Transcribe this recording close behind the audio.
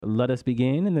Let us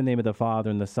begin in the name of the Father,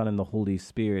 and the Son, and the Holy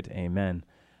Spirit. Amen.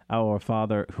 Our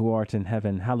Father, who art in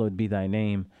heaven, hallowed be thy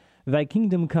name. Thy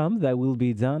kingdom come, thy will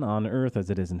be done on earth as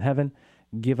it is in heaven.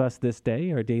 Give us this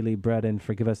day our daily bread, and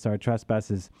forgive us our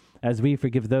trespasses, as we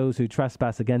forgive those who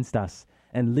trespass against us.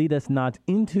 And lead us not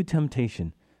into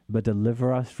temptation, but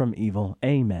deliver us from evil.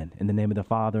 Amen. In the name of the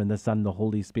Father, and the Son, and the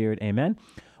Holy Spirit. Amen.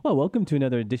 Well, welcome to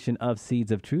another edition of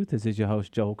Seeds of Truth. This is your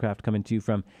host, Joel Kraft, coming to you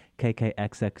from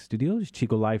KKXX Studios,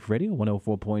 Chico Life Radio,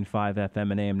 104.5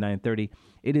 FM and AM 930.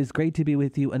 It is great to be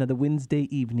with you another Wednesday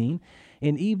evening,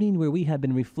 an evening where we have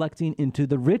been reflecting into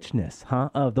the richness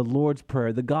of the Lord's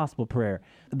Prayer, the gospel prayer,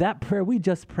 that prayer we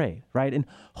just prayed, right? And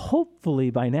hopefully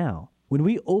by now, when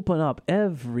we open up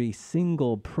every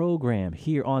single program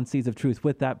here on Seeds of Truth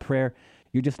with that prayer,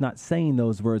 you're just not saying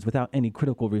those words without any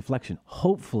critical reflection.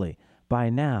 Hopefully, by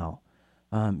now,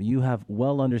 you have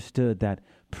well understood that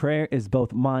prayer is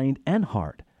both mind and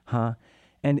heart,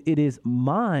 And it is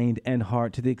mind and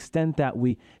heart to the extent that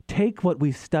we take what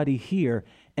we study here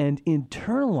and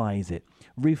internalize it,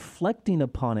 reflecting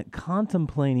upon it,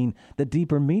 contemplating the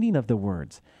deeper meaning of the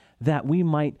words, that we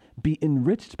might be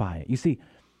enriched by it. You see,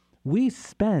 we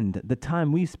spend the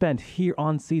time we spend here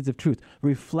on Seeds of Truth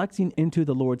reflecting into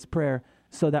the Lord's Prayer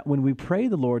so that when we pray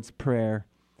the Lord's Prayer,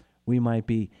 we might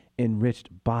be enriched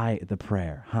by the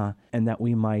prayer, and that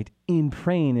we might, in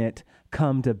praying it,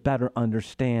 come to better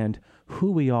understand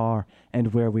who we are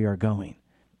and where we are going.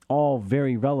 All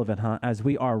very relevant, as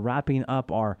we are wrapping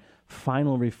up our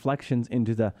final reflections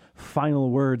into the final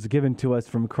words given to us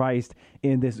from Christ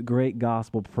in this great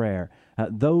gospel prayer.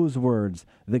 Those words,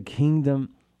 the kingdom,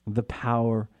 the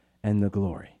power, and the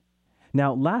glory.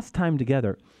 Now, last time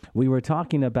together, we were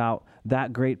talking about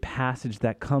that great passage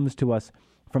that comes to us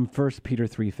from 1 Peter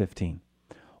 3:15.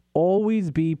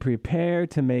 Always be prepared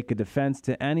to make a defense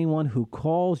to anyone who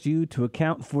calls you to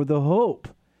account for the hope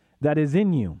that is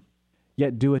in you,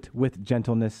 yet do it with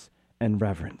gentleness and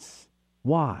reverence.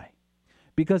 Why?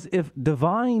 Because if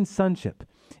divine sonship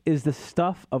is the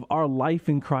stuff of our life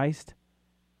in Christ,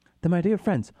 then, my dear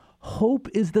friends, hope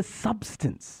is the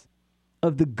substance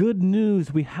of the good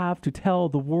news we have to tell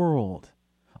the world.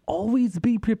 Always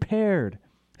be prepared,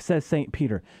 says St.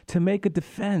 Peter, to make a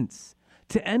defense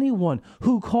to anyone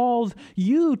who calls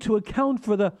you to account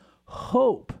for the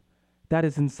hope that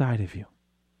is inside of you.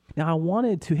 Now, I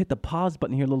wanted to hit the pause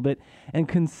button here a little bit and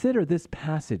consider this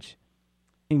passage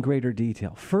in greater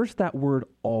detail. First, that word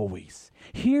always.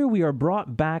 Here we are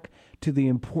brought back to the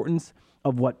importance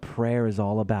of what prayer is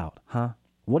all about,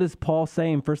 What does Paul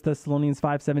say in 1 Thessalonians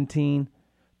 5:17?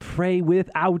 Pray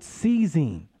without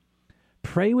ceasing.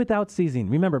 Pray without ceasing.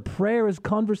 Remember, prayer is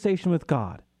conversation with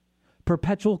God,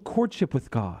 perpetual courtship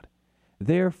with God.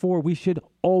 Therefore, we should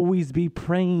always be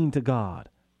praying to God.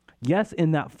 Yes,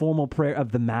 in that formal prayer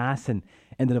of the Mass and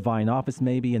the Divine Office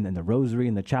maybe, and then the Rosary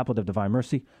and the Chaplet of Divine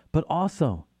Mercy, but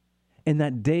also in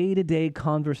that day-to-day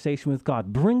conversation with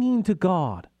God, bringing to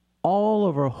God all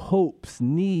of our hopes,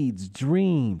 needs,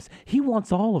 dreams. He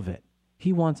wants all of it.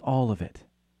 He wants all of it.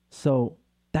 So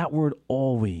that word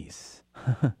always,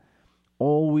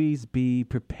 always be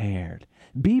prepared.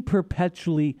 Be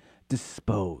perpetually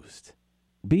disposed.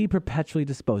 Be perpetually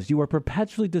disposed. You are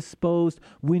perpetually disposed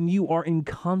when you are in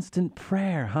constant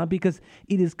prayer, Because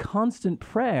it is constant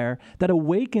prayer that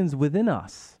awakens within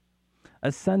us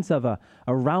a sense of a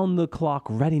around-the-clock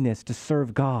readiness to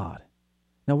serve God.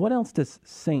 Now, what else does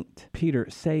St. Peter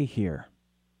say here?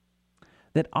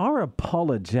 That our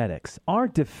apologetics, our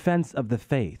defense of the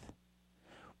faith,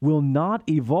 will not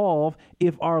evolve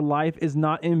if our life is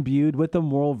not imbued with the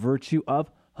moral virtue of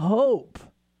hope.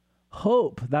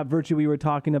 Hope, that virtue we were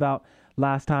talking about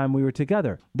last time we were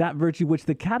together. That virtue which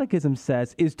the Catechism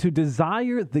says is to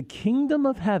desire the kingdom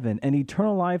of heaven and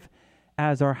eternal life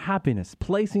as our happiness,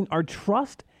 placing our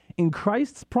trust in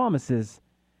Christ's promises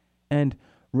and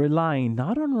relying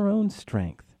not on our own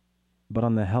strength, but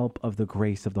on the help of the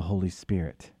grace of the Holy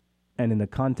Spirit. And in the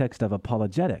context of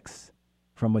apologetics,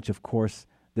 from which, of course,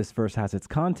 this verse has its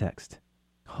context,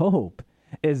 hope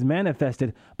is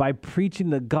manifested by preaching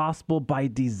the gospel by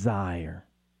desire.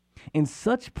 And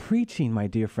such preaching, my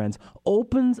dear friends,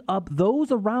 opens up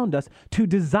those around us to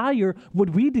desire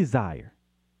what we desire.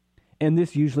 And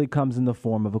this usually comes in the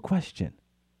form of a question.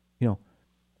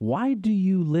 Why do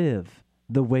you live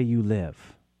the way you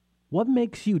live? What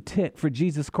makes you tick for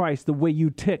Jesus Christ the way you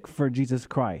tick for Jesus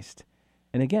Christ?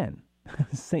 And again,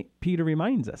 St. Peter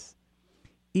reminds us,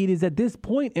 it is at this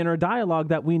point in our dialogue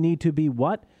that we need to be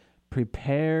what?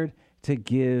 Prepared to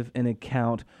give an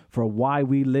account for why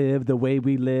we live the way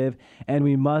we live, and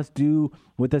we must do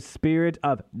with a spirit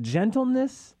of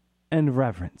gentleness and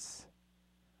reverence.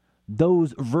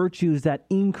 those virtues that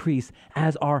increase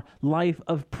as our life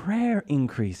of prayer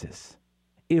increases.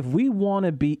 If we want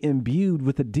to be imbued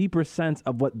with a deeper sense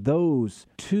of what those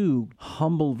two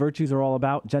humble virtues are all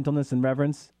about, gentleness and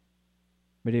reverence,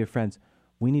 my dear friends,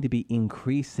 we need to be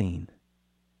increasing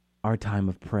our time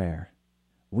of prayer.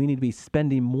 We need to be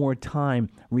spending more time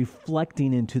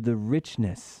reflecting into the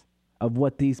richness of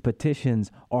what these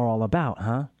petitions are all about,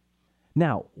 huh?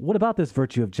 Now, what about this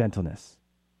virtue of gentleness?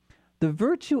 The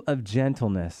virtue of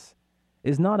gentleness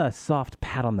is not a soft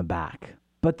pat on the back,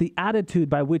 but the attitude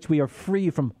by which we are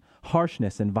free from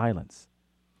harshness and violence.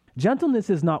 Gentleness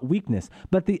is not weakness,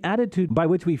 but the attitude by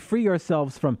which we free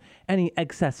ourselves from any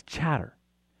excess chatter.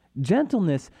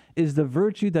 Gentleness is the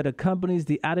virtue that accompanies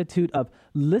the attitude of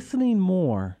listening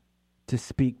more to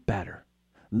speak better.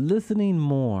 Listening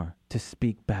more to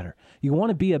speak better. You want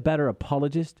to be a better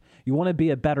apologist? You want to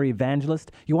be a better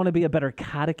evangelist? You want to be a better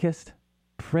catechist?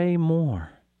 Pray more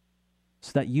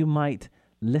so that you might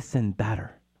listen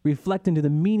better. Reflect into the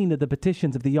meaning of the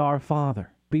petitions of the Our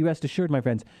Father. Be rest assured, my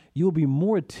friends, you will be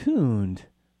more attuned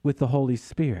with the Holy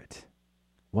Spirit.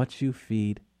 What you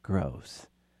feed grows.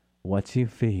 What you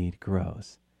feed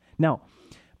grows. Now,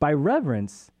 by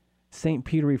reverence, St.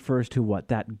 Peter refers to what?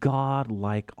 That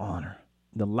God-like honor.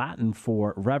 The Latin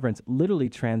for reverence literally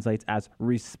translates as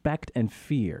respect and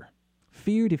fear.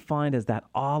 Fear defined as that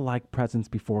awe-like presence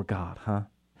before God, huh?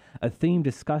 A theme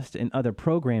discussed in other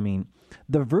programming,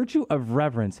 the virtue of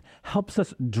reverence helps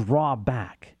us draw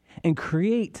back and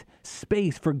create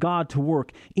space for God to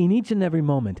work in each and every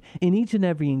moment, in each and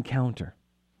every encounter.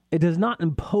 It does not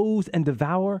impose and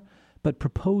devour, but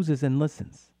proposes and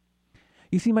listens.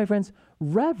 You see, my friends,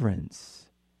 reverence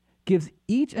gives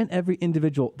each and every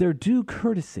individual their due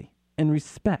courtesy and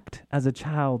respect as a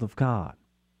child of God.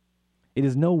 It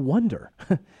is no wonder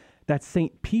that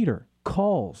St. Peter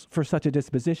calls for such a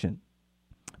disposition,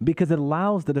 because it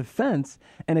allows the defense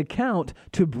and account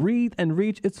to breathe and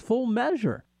reach its full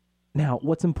measure. Now,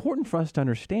 what's important for us to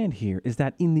understand here is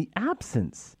that in the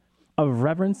absence of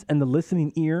reverence and the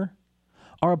listening ear,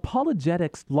 our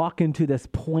apologetics lock into this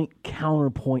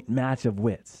point-counterpoint match of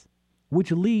wits,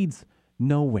 which leads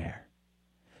nowhere.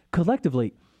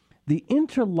 Collectively, the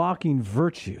interlocking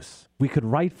virtues, we could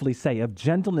rightfully say, of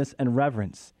gentleness and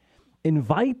reverence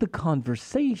invite the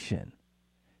conversation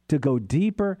to go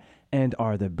deeper and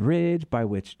are the bridge by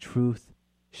which truth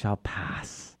shall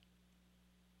pass.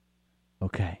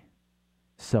 Okay,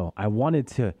 so I wanted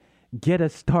to get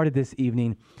us started this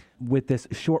evening with this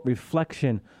short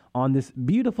reflection on this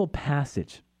beautiful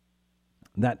passage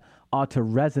that ought to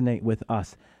resonate with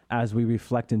us as we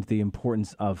reflect into the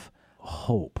importance of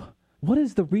hope. What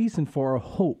is the reason for our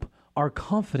hope, our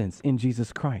confidence in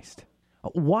Jesus Christ?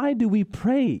 Why do we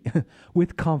pray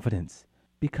with confidence?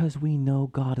 Because we know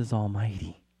God is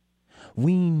almighty.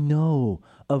 We know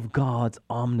of God's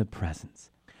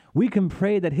omnipresence. We can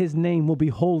pray that his name will be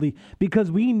holy because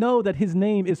we know that his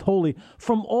name is holy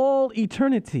from all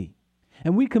eternity.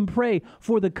 And we can pray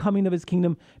for the coming of his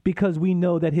kingdom because we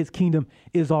know that his kingdom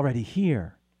is already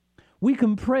here. We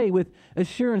can pray with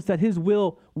assurance that his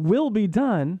will be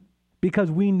done because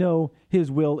we know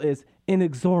his will is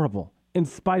inexorable in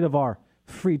spite of our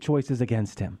free choices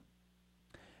against him.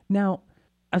 Now,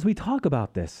 as we talk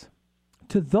about this,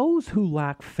 to those who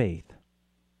lack faith,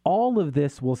 all of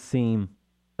this will seem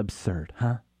absurd,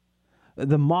 huh?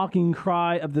 The mocking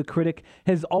cry of the critic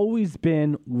has always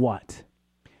been what?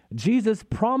 Jesus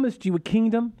promised you a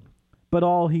kingdom, but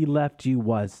all he left you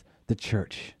was the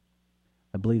church.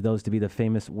 I believe those to be the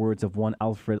famous words of one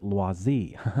Alfred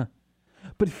Loisy.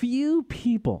 But few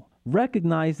people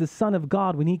recognize the Son of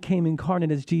God when he came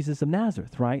incarnate as Jesus of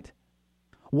Nazareth, right?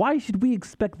 Why should we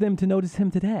expect them to notice him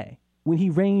today when he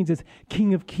reigns as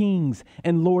King of Kings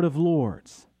and Lord of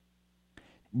Lords?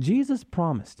 Jesus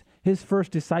promised his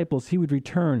first disciples he would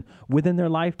return within their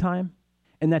lifetime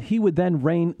and that he would then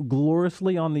reign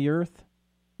gloriously on the earth.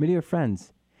 My dear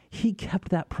friends, he kept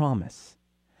that promise,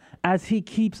 as he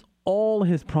keeps all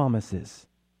his promises,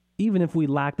 even if we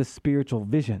lack the spiritual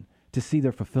vision to see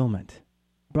their fulfillment.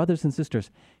 Brothers and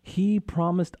sisters, he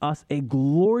promised us a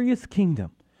glorious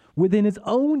kingdom within his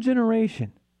own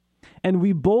generation, and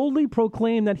we boldly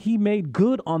proclaim that he made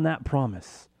good on that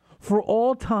promise. For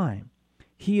all time,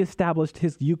 he established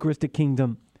his Eucharistic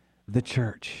kingdom, the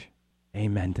church.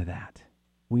 Amen to that.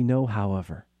 We know,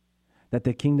 however, that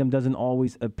the kingdom doesn't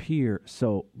always appear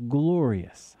so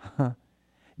glorious.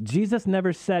 Jesus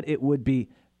never said it would be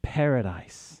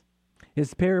paradise.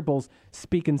 His parables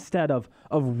speak instead of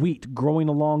wheat growing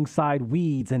alongside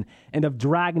weeds and of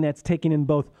dragnets taking in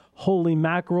both holy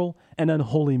mackerel and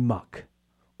unholy muck.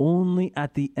 Only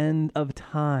at the end of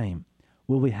time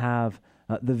will we have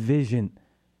the vision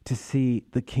to see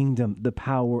the kingdom, the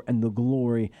power, and the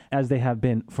glory as they have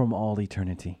been from all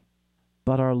eternity.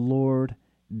 But our Lord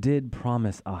did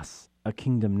promise us a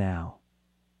kingdom now,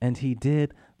 and he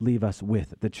did leave us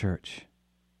with the church.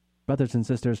 Brothers and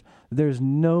sisters, there's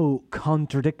no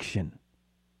contradiction,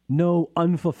 no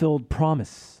unfulfilled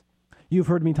promise. You've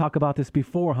heard me talk about this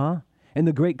before, huh? In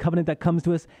the great covenant that comes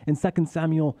to us in 2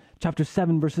 Samuel chapter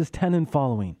 7, verses 10 and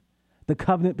following. The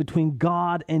covenant between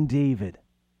God and David.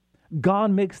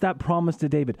 God makes that promise to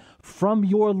David. From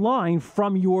your line,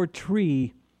 from your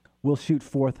tree, will shoot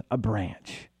forth a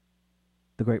branch.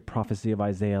 The great prophecy of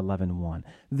Isaiah 11:1.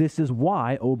 This is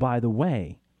why, oh, by the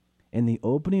way, in the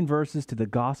opening verses to the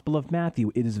Gospel of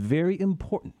Matthew, it is very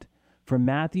important for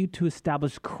Matthew to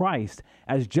establish Christ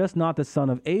as just not the son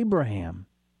of Abraham,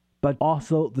 but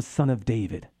also the son of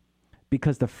David.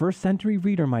 Because the first century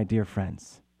reader, my dear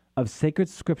friends, of sacred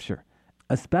scripture,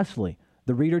 especially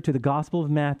the reader to the Gospel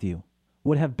of Matthew,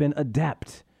 would have been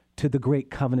adept to the great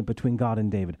covenant between God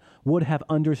and David, would have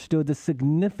understood the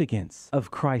significance of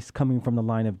Christ coming from the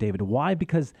line of David. Why?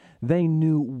 Because they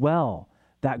knew well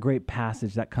that great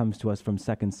passage that comes to us from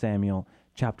 2 Samuel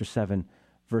chapter 7,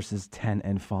 verses 10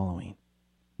 and following.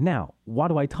 Now, why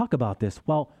do I talk about this?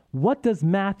 Well, what does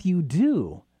Matthew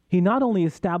do? He not only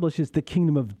establishes the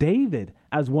kingdom of David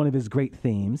as one of his great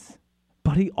themes,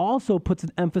 but he also puts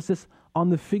an emphasis on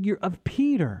the figure of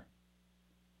Peter.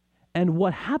 And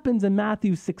what happens in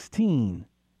Matthew 16,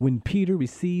 when Peter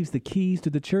receives the keys to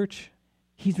the church,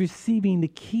 he's receiving the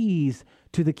keys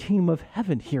to the kingdom of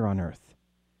heaven here on earth.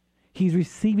 He's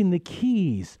receiving the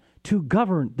keys to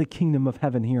govern the kingdom of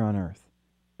heaven here on earth.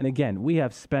 And again, we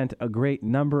have spent a great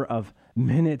number of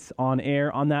minutes on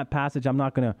air on that passage. I'm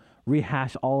not going to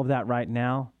rehash all of that right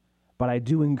now, but I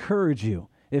do encourage you,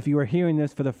 if you are hearing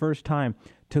this for the first time,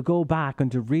 to go back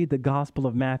and to read the Gospel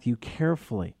of Matthew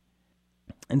carefully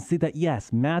and see that,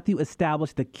 yes, Matthew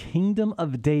established the kingdom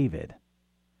of David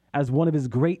as one of his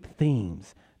great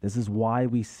themes. This is why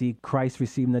we see Christ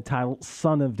receiving the title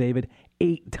Son of David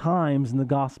 8 times in the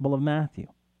Gospel of Matthew.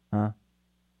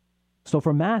 So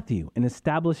for Matthew, in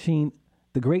establishing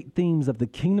the great themes of the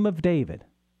kingdom of David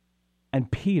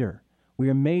and Peter, we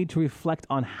are made to reflect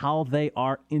on how they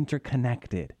are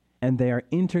interconnected. And they are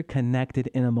interconnected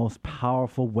in a most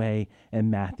powerful way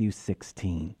in Matthew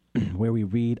 16, where we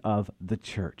read of the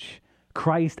church.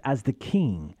 Christ as the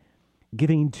king,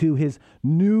 giving to his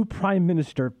new prime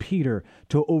minister, Peter,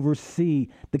 to oversee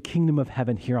the kingdom of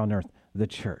heaven here on earth, the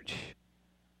church.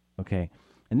 Okay,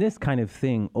 and this kind of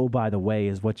thing, oh, by the way,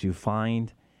 is what you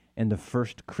find in the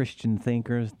first Christian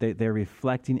thinkers. They're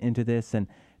reflecting into this, and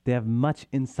they have much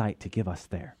insight to give us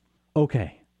there.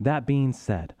 Okay, that being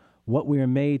said, what we are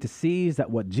made to see is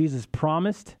that what Jesus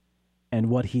promised and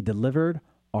what he delivered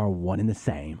are one and the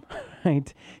same,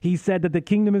 right? He said that the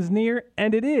kingdom is near,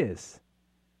 and it is.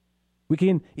 We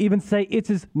can even say it's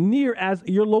as near as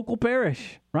your local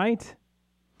parish, right?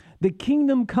 The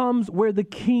kingdom comes where the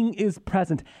king is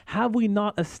present. Have we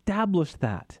not established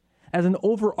that as an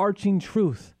overarching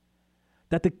truth?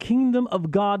 That the kingdom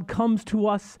of God comes to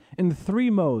us in 3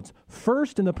 modes.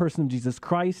 First, in the person of Jesus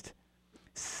Christ.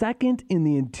 Second, in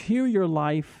the interior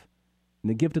life, in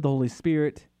the gift of the Holy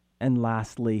Spirit. And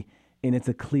lastly, in its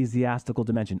ecclesiastical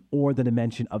dimension, or the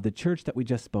dimension of the church that we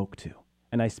just spoke to.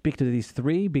 And I speak to these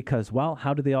 3 because, well,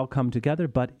 how do they all come together?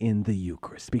 But in the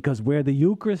Eucharist. Because where the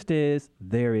Eucharist is,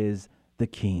 there is the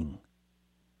King.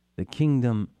 The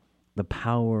kingdom, the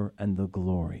power, and the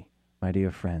glory, my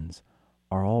dear friends,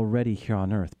 are already here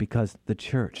on earth because the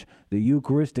church, the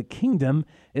Eucharistic kingdom,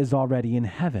 is already in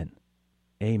heaven.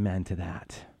 Amen to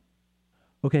that.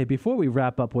 Okay, before we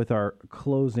wrap up with our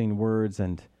closing words,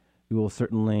 and we will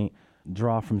certainly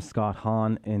draw from Scott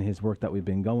Hahn in his work that we've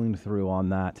been going through on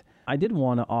that, I did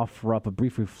want to offer up a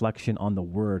brief reflection on the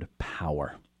word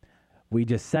power. We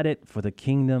just said it for the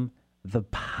kingdom, the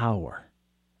power.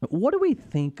 What do we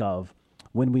think of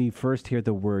when we first hear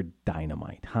the word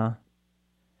dynamite, huh?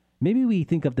 Maybe we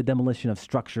think of the demolition of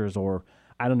structures, or,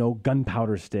 I don't know,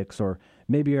 gunpowder sticks, or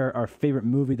maybe our favorite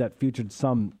movie that featured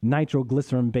some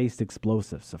nitroglycerin-based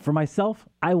explosives. For myself,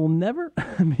 I will never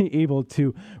be able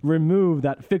to remove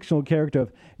that fictional character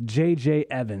of J.J.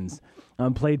 Evans,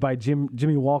 played by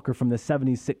Jimmy Walker from the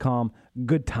 70s sitcom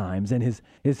Good Times, and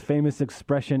his famous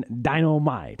expression,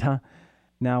 dynamite, huh?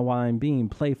 Now, while I'm being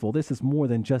playful, this is more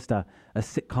than just a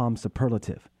sitcom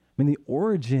superlative. I mean, the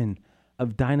origin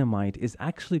of dynamite is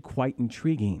actually quite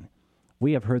intriguing.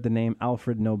 We have heard the name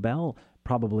Alfred Nobel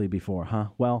probably before, huh?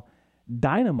 Well,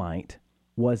 dynamite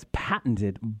was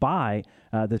patented by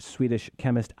the Swedish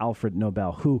chemist Alfred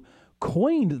Nobel, who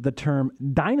coined the term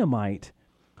dynamite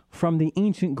from the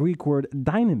ancient Greek word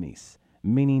dynamis,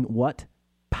 meaning what?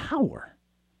 Power.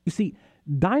 You see,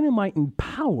 dynamite and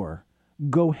power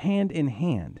go hand in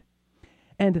hand.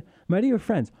 And my dear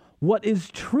friends, what is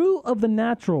true of the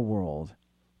natural world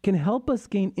can help us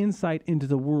gain insight into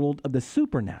the world of the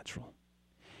supernatural.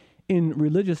 In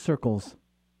religious circles,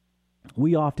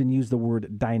 we often use the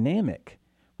word dynamic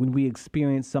when we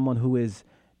experience someone who is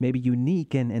maybe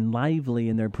unique and lively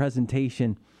in their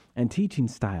presentation and teaching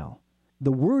style.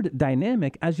 The word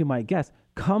dynamic, as you might guess,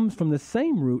 comes from the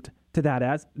same root to that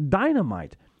as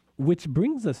dynamite, which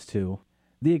brings us to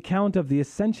the account of the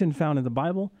ascension found in the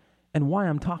Bible and why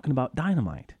I'm talking about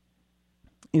dynamite.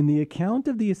 In the account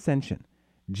of the ascension,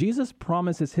 Jesus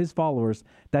promises his followers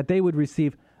that they would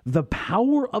receive the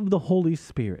power of the Holy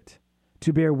Spirit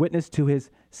to bear witness to his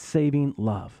saving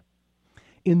love.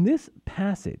 In this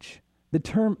passage, the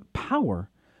term power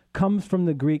comes from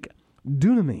the Greek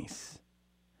dunamis,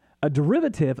 a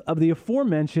derivative of the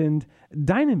aforementioned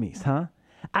dynamis,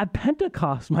 At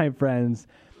Pentecost, my friends,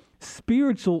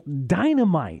 spiritual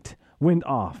dynamite went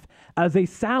off as a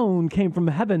sound came from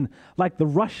heaven like the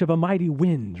rush of a mighty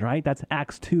wind, right? That's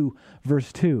Acts 2,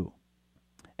 verse 2.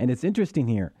 And it's interesting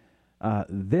here.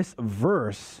 This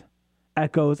verse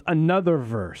echoes another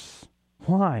verse.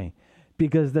 Why?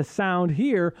 Because the sound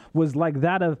here was like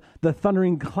that of the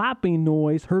thundering clapping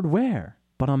noise heard where?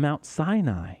 But on Mount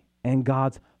Sinai, and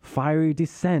God's fiery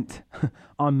descent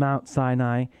on Mount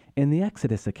Sinai in the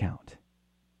Exodus account.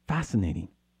 Fascinating.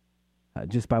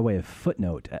 Just by way of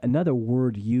footnote, another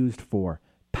word used for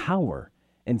power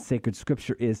in sacred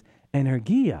scripture is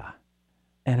energia.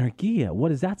 Energia, what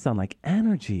does that sound like?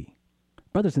 Energy.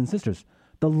 Brothers and sisters,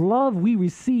 the love we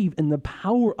receive in the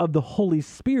power of the Holy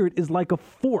Spirit is like a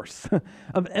force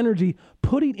of energy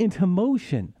putting into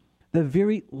motion the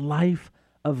very life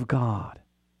of God.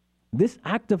 This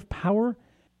act of power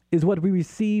is what we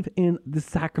receive in the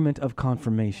sacrament of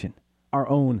confirmation, our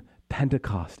own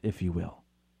Pentecost, if you will.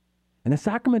 In the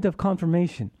sacrament of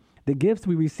confirmation, the gifts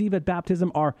we receive at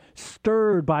baptism are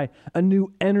stirred by a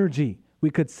new energy, we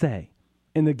could say,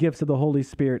 in the gifts of the Holy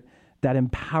Spirit that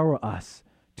empower us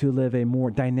to live a more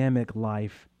dynamic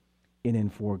life in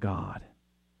and for God.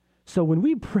 So when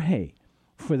we pray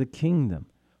for the kingdom,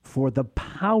 for the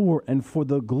power and for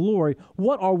the glory,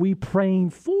 what are we praying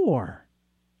for?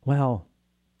 Well,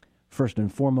 first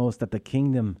and foremost, that the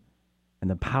kingdom and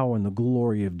the power and the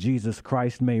glory of Jesus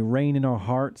Christ may reign in our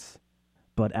hearts.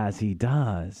 But as he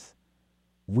does,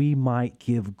 we might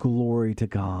give glory to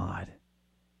God,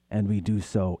 and we do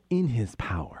so in his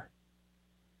power.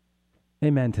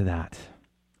 Amen to that.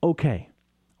 Okay,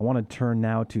 I want to turn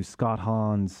now to Scott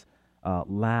Hahn's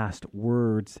last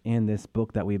words in this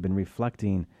book that we've been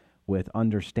reflecting with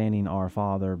Understanding Our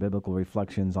Father, Biblical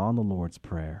Reflections on the Lord's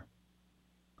Prayer.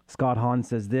 Scott Hahn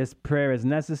says this: prayer is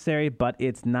necessary, but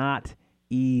it's not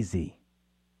easy.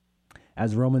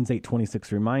 As Romans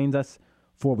 8:26 reminds us,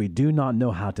 for we do not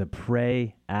know how to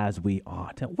pray as we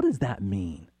ought. Now, what does that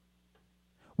mean?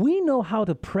 We know how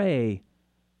to pray,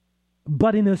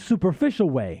 but in a superficial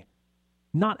way,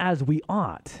 not as we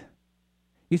ought.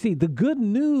 You see, the good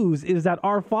news is that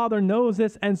our Father knows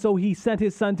this, and so he sent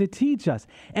his Son to teach us,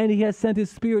 and he has sent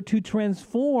his Spirit to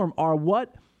transform our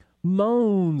what?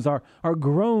 Moans, our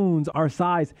groans, our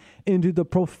sighs into the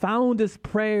profoundest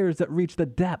prayers that reach the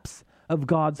depths of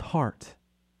God's heart.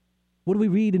 What do we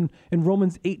read in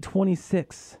Romans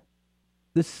 8:26?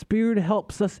 The Spirit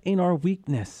helps us in our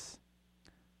weakness.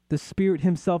 The Spirit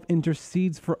himself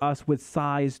intercedes for us with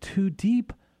sighs too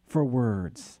deep for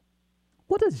words.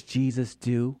 What does Jesus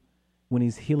do when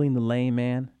he's healing the lame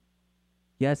man?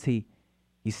 Yes, he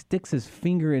sticks his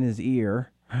finger in his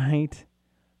ear, right?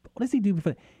 But what does he do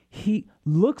before that? He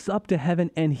looks up to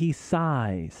heaven and he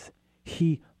sighs.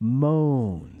 He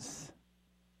moans.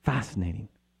 Fascinating.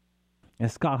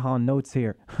 As Scott Hahn notes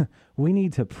here, we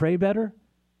need to pray better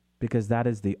because that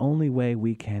is the only way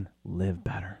we can live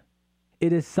better.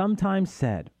 It is sometimes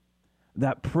said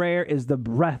that prayer is the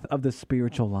breath of the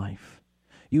spiritual life.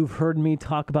 You've heard me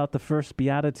talk about the first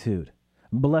beatitude.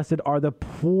 Blessed are the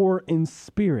poor in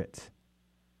spirit.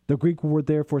 The Greek word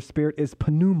there for spirit is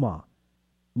pneuma,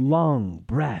 lung,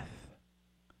 breath.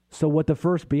 So what the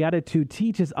first beatitude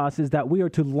teaches us is that we are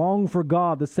to long for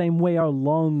God the same way our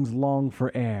lungs long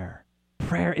for air.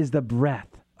 Prayer is the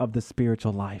breath of the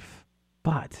spiritual life.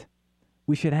 But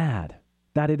we should add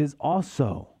that it is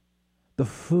also the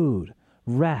food,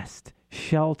 rest,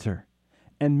 shelter,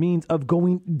 and means of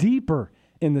going deeper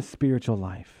in the spiritual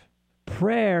life.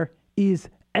 Prayer is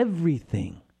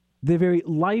everything, the very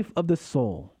life of the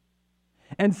soul.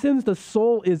 And since the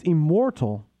soul is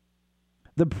immortal,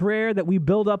 the prayer that we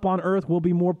build up on earth will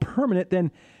be more permanent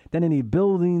than than any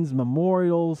buildings,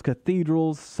 memorials,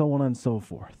 cathedrals, so on and so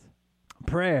forth.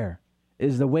 Prayer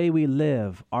is the way we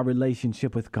live our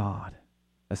relationship with God.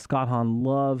 As Scott Hahn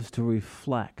loves to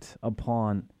reflect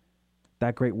upon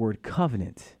that great word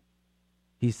covenant,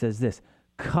 he says this: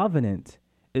 covenant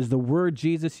is the word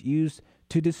Jesus used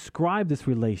to describe this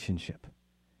relationship.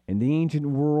 In the ancient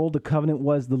world, the covenant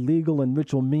was the legal and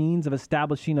ritual means of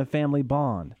establishing a family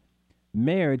bond.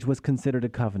 Marriage was considered a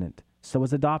covenant, so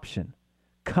was adoption.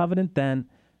 Covenant then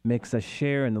makes us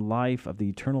share in the life of the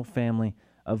eternal family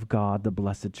of God, the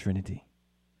Blessed Trinity.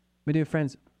 My dear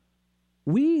friends,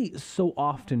 we so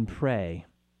often pray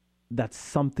that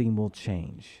something will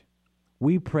change.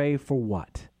 We pray for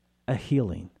what? A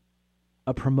healing,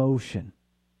 a promotion,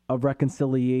 a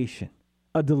reconciliation,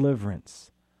 a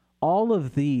deliverance. All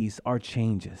of these are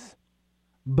changes.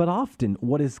 But often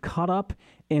what is caught up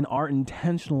in our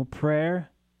intentional prayer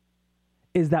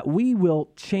is that we will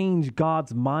change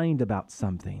God's mind about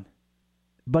something.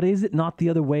 But is it not the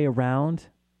other way around?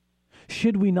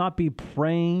 Should we not be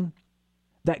praying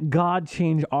that God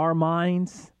change our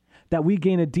minds, that we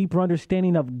gain a deeper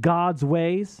understanding of God's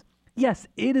ways? Yes,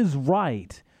 it is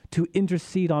right to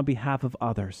intercede on behalf of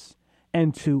others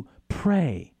and to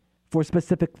pray for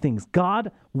specific things.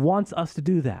 God wants us to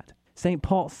do that. St.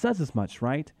 Paul says as much,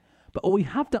 right? But what we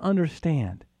have to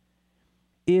understand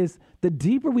is the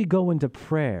deeper we go into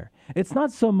prayer, it's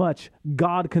not so much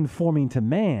God conforming to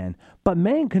man, but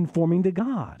man conforming to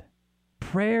God.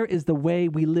 Prayer is the way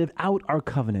we live out our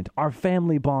covenant, our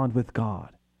family bond with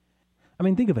God. I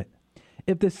mean, think of it.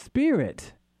 If the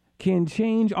Spirit can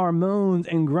change our moans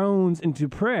and groans into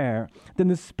prayer, then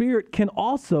the Spirit can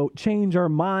also change our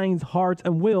minds, hearts,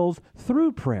 and wills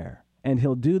through prayer. And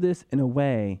He'll do this in a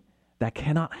way that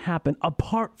cannot happen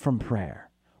apart from prayer.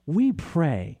 We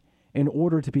pray in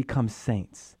order to become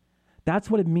saints. That's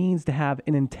what it means to have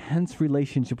an intense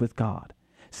relationship with God.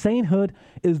 Sainthood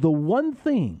is the one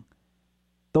thing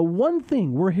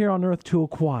we're here on earth to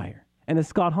acquire. And as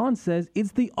Scott Hahn says,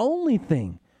 it's the only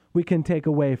thing we can take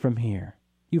away from here.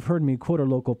 You've heard me quote a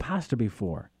local pastor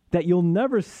before, that you'll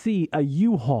never see a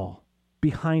U-Haul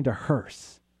behind a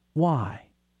hearse. Why?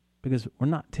 Because we're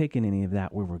not taking any of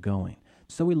that where we're going.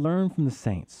 So we learn from the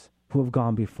saints who have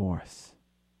gone before us.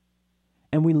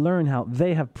 And we learn how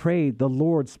they have prayed the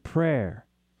Lord's Prayer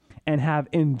and have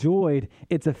enjoyed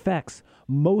its effects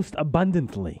most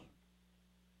abundantly.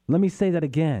 Let me say that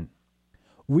again.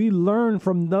 We learn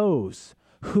from those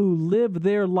who live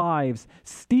their lives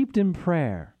steeped in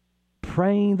prayer,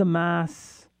 praying the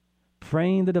Mass,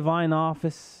 praying the Divine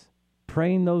Office,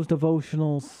 praying those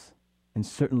devotionals, and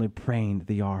certainly praying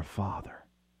the Our Father,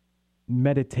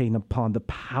 meditating upon the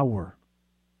power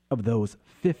of those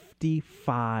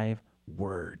 55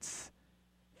 words.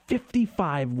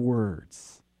 55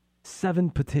 words, 7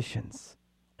 petitions,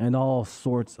 and all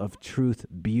sorts of truth,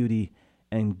 beauty,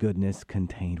 and goodness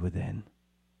contained within.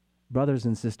 Brothers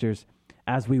and sisters,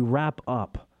 as we wrap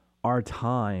up our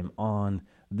time on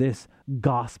this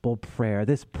gospel prayer,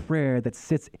 this prayer that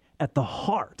sits at the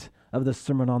heart of the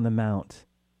Sermon on the Mount,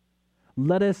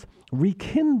 let us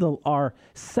rekindle our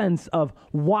sense of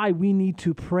why we need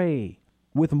to pray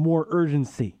with more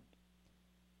urgency.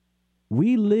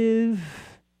 We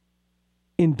live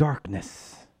in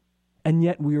darkness, and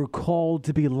yet we are called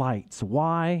to be lights.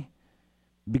 Why?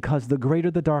 Because the greater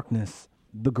the darkness,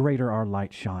 the greater our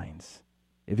light shines.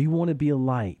 If you want to be a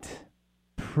light,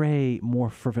 pray more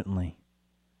fervently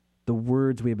the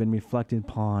words we have been reflecting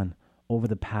upon over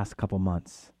the past couple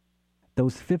months.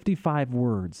 Those 55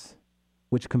 words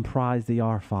which comprise the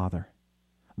Our Father,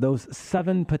 those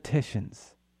 7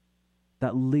 petitions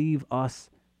that leave us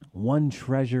one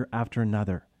treasure after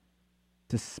another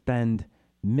to spend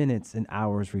minutes and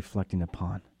hours reflecting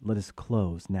upon. Let us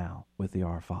close now with the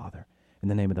Our Father. In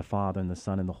the name of the Father, and the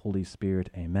Son, and the Holy Spirit,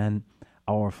 amen.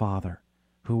 Our Father,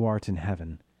 who art in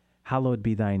heaven, hallowed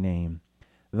be thy name.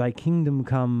 Thy kingdom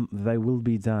come, thy will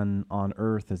be done on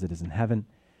earth as it is in heaven.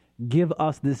 Give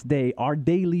us this day our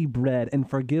daily bread, and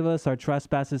forgive us our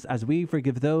trespasses as we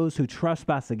forgive those who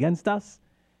trespass against us.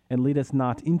 And lead us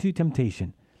not into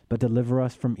temptation, but deliver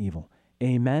us from evil.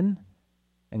 Amen,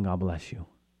 and God bless you.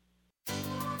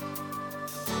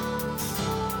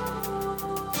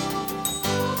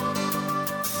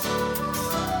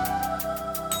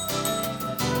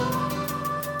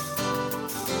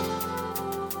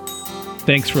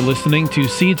 Thanks for listening to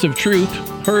Seeds of Truth,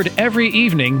 heard every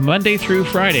evening, Monday through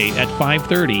Friday at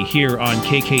 5:30 here on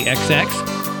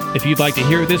KKXX. If you'd like to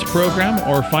hear this program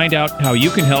or find out how you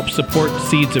can help support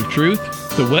Seeds of Truth,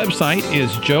 the website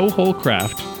is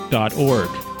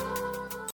joeholcraft.org.